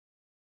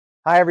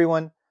Hi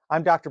everyone,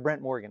 I'm Dr.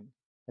 Brent Morgan,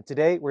 and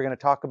today we're going to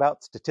talk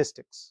about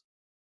statistics.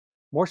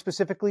 More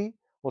specifically,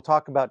 we'll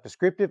talk about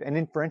descriptive and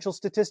inferential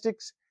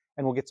statistics,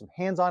 and we'll get some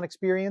hands-on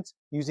experience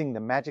using the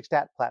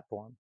MagicStat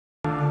platform.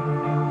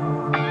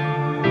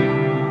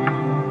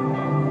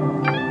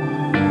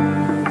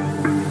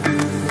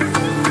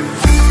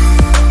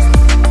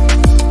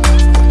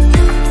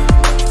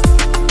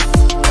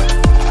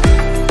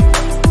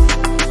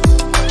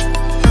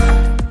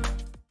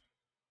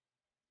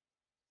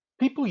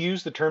 People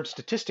use the term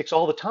statistics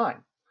all the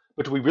time,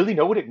 but do we really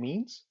know what it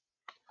means?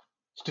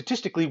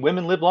 Statistically,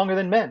 women live longer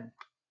than men.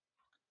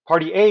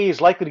 Party A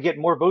is likely to get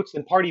more votes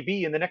than Party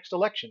B in the next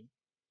election.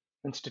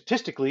 And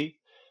statistically,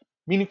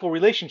 meaningful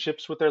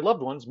relationships with their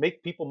loved ones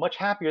make people much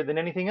happier than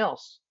anything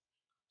else.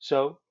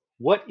 So,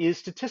 what is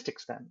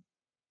statistics then?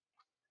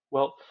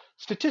 Well,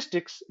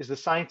 statistics is the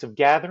science of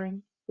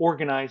gathering,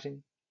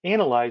 organizing,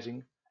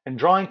 analyzing, and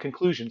drawing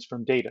conclusions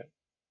from data.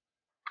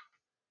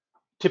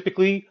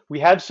 Typically, we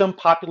have some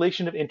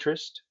population of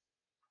interest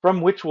from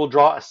which we'll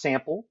draw a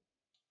sample.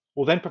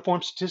 We'll then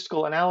perform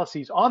statistical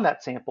analyses on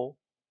that sample,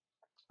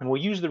 and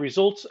we'll use the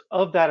results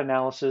of that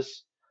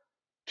analysis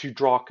to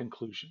draw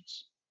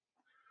conclusions.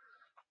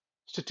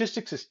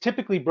 Statistics is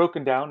typically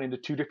broken down into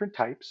two different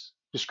types: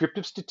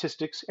 descriptive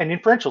statistics and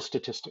inferential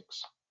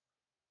statistics.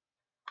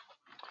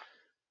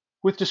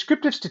 With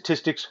descriptive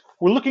statistics,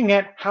 we're looking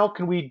at how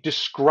can we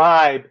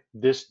describe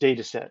this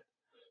data set.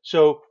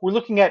 So we're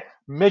looking at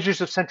measures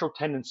of central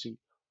tendency.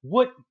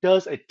 What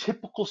does a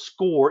typical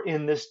score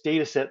in this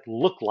data set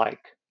look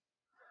like?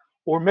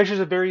 Or measures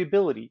of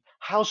variability.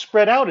 How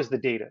spread out is the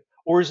data?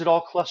 Or is it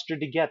all clustered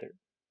together?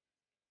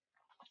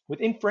 With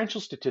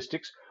inferential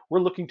statistics, we're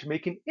looking to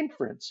make an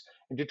inference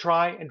and to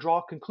try and draw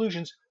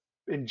conclusions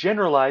and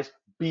generalize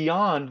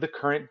beyond the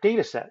current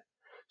data set.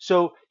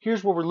 So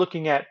here's where we're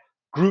looking at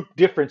group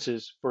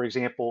differences, for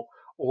example,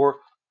 or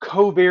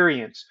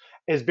covariance.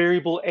 As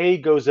variable A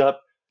goes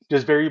up,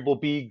 does variable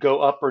B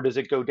go up or does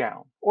it go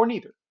down? Or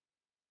neither.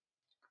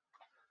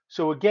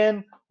 So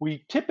again,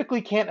 we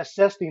typically can't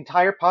assess the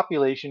entire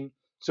population,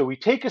 so we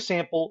take a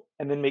sample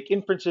and then make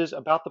inferences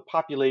about the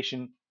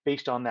population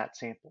based on that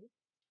sample.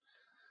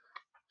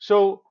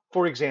 So,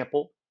 for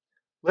example,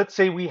 let's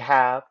say we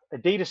have a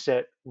data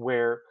set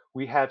where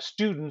we have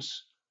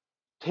students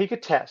take a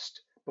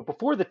test, but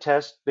before the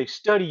test, they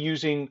study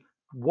using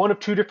one of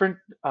two different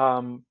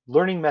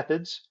learning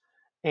methods,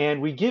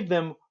 and we give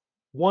them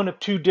one of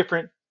two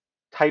different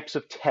types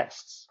of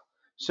tests.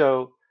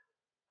 So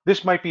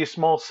this might be a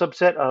small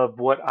subset of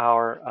what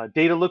our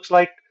data looks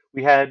like.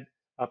 We had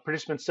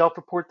participants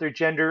self-report their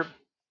gender,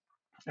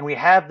 and we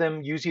have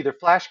them use either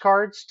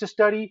flashcards to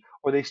study,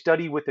 or they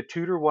study with a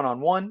tutor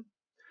one-on-one.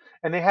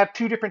 And they have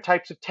two different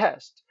types of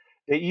tests.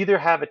 They either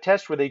have a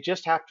test where they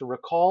just have to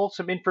recall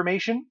some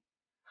information,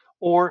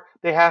 or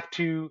they have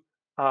to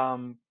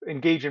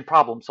engage in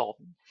problem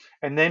solving.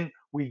 And then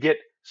we get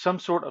some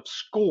sort of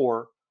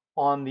score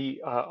on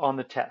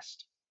the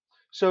test.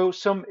 So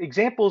some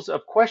examples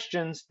of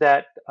questions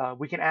that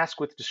we can ask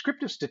with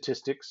descriptive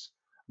statistics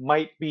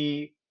might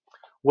be,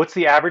 what's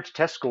the average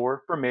test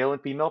score for male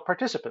and female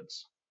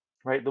participants,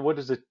 right? What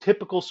does a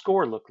typical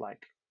score look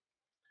like?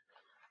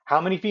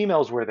 How many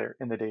females were there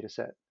in the data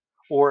set?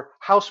 Or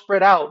how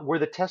spread out were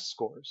the test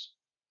scores?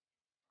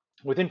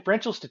 With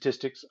inferential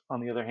statistics,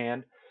 on the other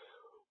hand,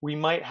 we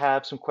might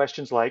have some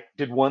questions like,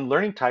 did one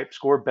learning type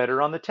score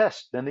better on the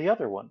test than the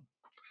other one?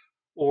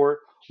 Or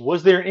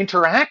was there an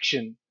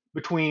interaction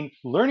between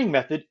learning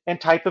method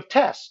and type of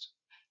test?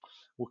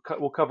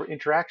 We'll cover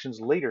interactions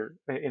later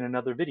in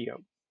another video.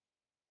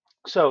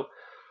 So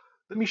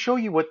let me show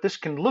you what this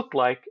can look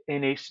like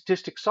in a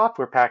statistics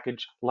software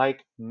package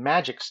like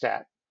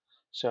MagicStat.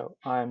 So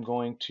I'm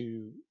going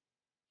to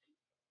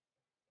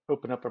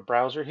open up a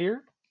browser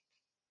here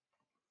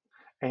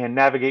and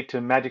navigate to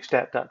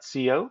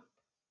magicstat.co.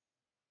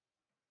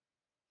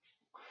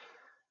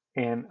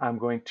 And I'm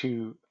going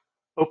to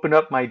open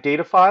up my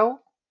data file.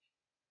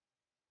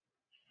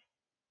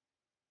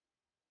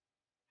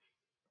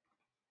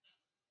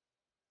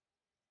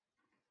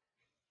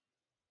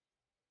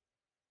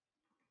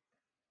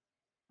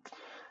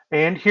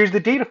 And here's the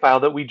data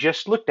file that we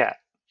just looked at,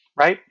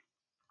 right?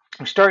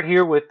 We start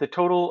here with the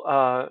total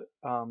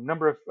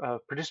number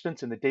of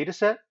participants in the data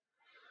set.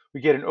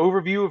 We get an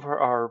overview of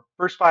our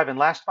first five and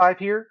last five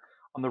here.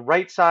 On the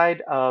right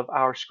side of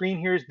our screen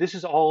here, this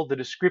is all the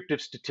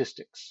descriptive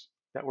statistics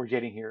that we're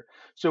getting here.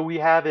 So we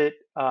have it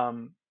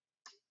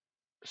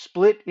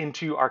split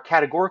into our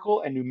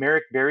categorical and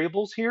numeric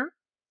variables here.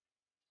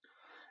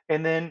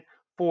 And then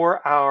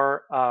for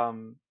our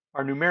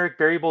numeric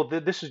variable,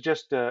 this is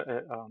just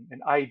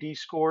an ID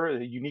score,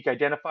 a unique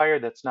identifier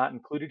that's not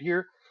included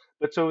here.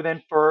 But so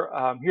then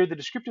for here are the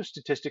descriptive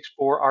statistics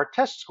for our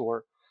test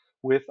score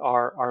with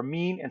our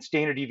mean and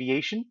standard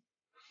deviation,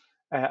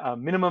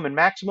 minimum and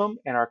maximum,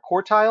 and our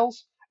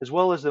quartiles, as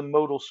well as the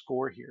modal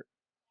score here.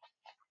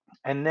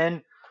 And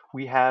then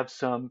we have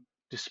some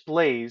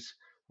displays.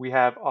 We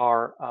have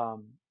our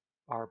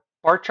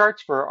bar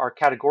charts for our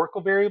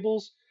categorical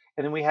variables,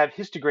 and then we have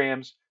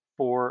histograms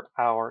for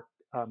our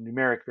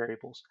numeric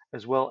variables,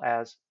 as well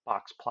as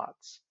box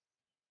plots.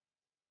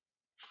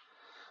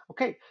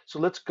 Okay, so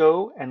let's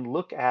go and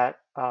look at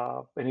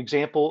an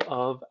example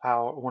of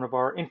one of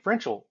our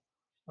inferential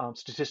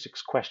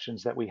statistics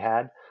questions that we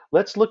had.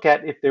 Let's look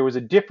at if there was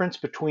a difference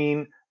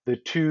between the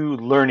two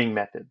learning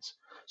methods.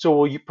 So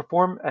we'll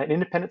perform an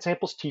independent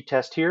samples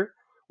t-test here,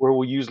 where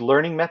we'll use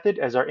learning method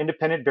as our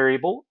independent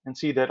variable and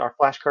see that our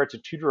flashcards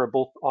and tutor are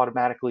both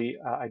automatically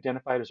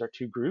identified as our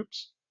two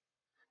groups.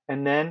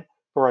 And then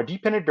for our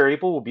dependent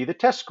variable will be the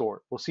test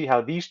score. We'll see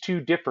how these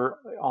two differ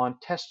on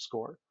test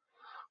score.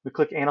 We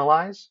click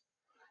analyze,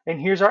 and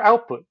here's our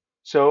output.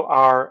 So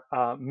our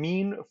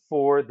mean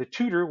for the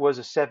tutor was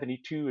a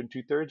 72 and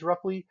 2/3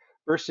 roughly,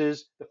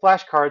 versus the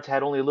flashcards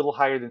had only a little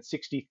higher than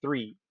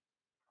 63.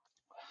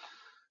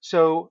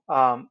 So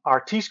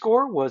our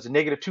t-score was a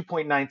negative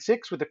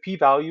 2.96 with a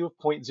p-value of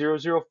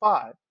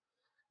 0.005.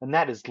 And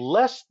that is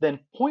less than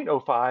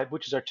 0.05,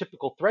 which is our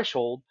typical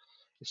threshold.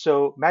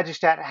 So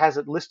MagicStat has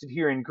it listed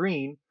here in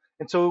green.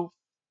 And so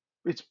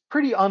it's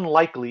pretty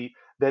unlikely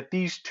that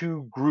these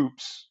two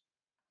groups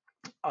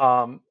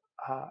um,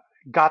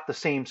 got the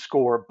same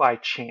score by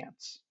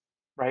chance,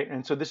 right?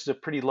 And so this is a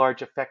pretty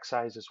large effect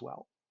size as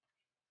well.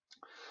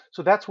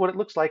 So that's what it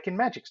looks like in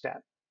MagicStat.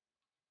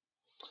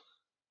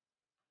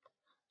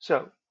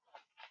 So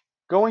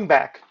going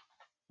back,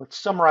 let's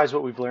summarize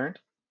what we've learned.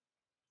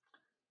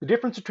 The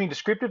difference between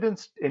descriptive and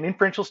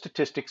inferential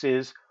statistics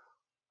is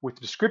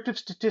with descriptive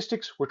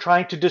statistics, we're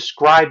trying to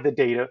describe the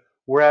data,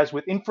 whereas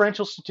with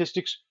inferential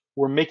statistics,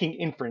 we're making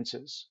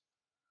inferences.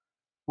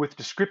 With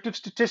descriptive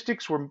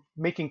statistics, we're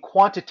making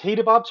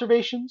quantitative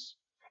observations,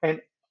 and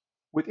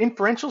with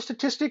inferential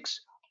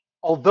statistics,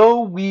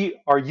 although we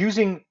are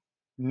using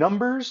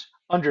numbers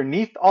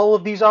underneath all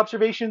of these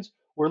observations,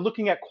 we're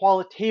looking at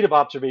qualitative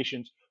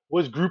observations.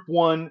 Was group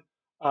one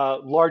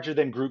larger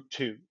than group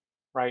two,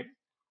 right?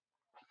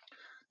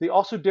 They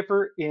also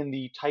differ in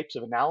the types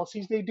of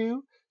analyses they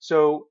do.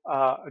 So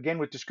again,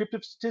 with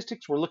descriptive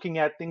statistics, we're looking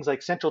at things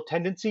like central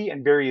tendency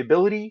and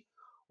variability,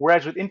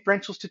 whereas with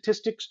inferential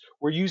statistics,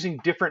 we're using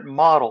different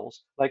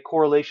models like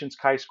correlations,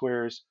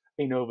 chi-squares,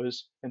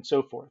 ANOVAs, and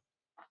so forth.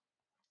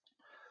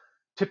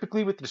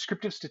 Typically with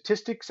descriptive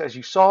statistics, as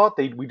you saw,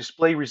 we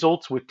display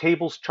results with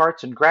tables,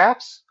 charts, and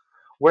graphs,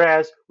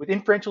 whereas with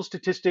inferential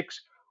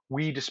statistics,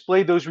 we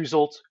display those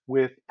results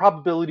with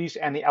probabilities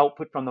and the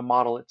output from the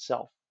model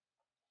itself.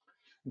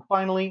 And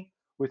finally,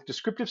 with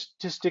descriptive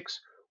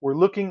statistics, we're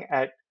looking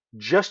at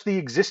just the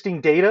existing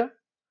data,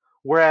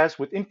 whereas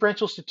with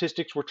inferential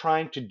statistics, we're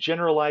trying to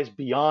generalize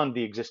beyond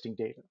the existing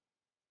data.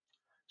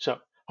 So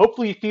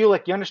hopefully you feel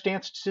like you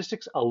understand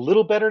statistics a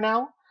little better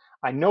now.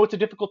 I know it's a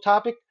difficult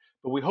topic,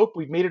 but we hope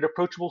we've made it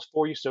approachable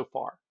for you so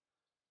far.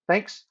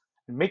 Thanks,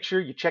 and make sure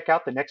you check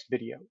out the next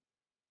video.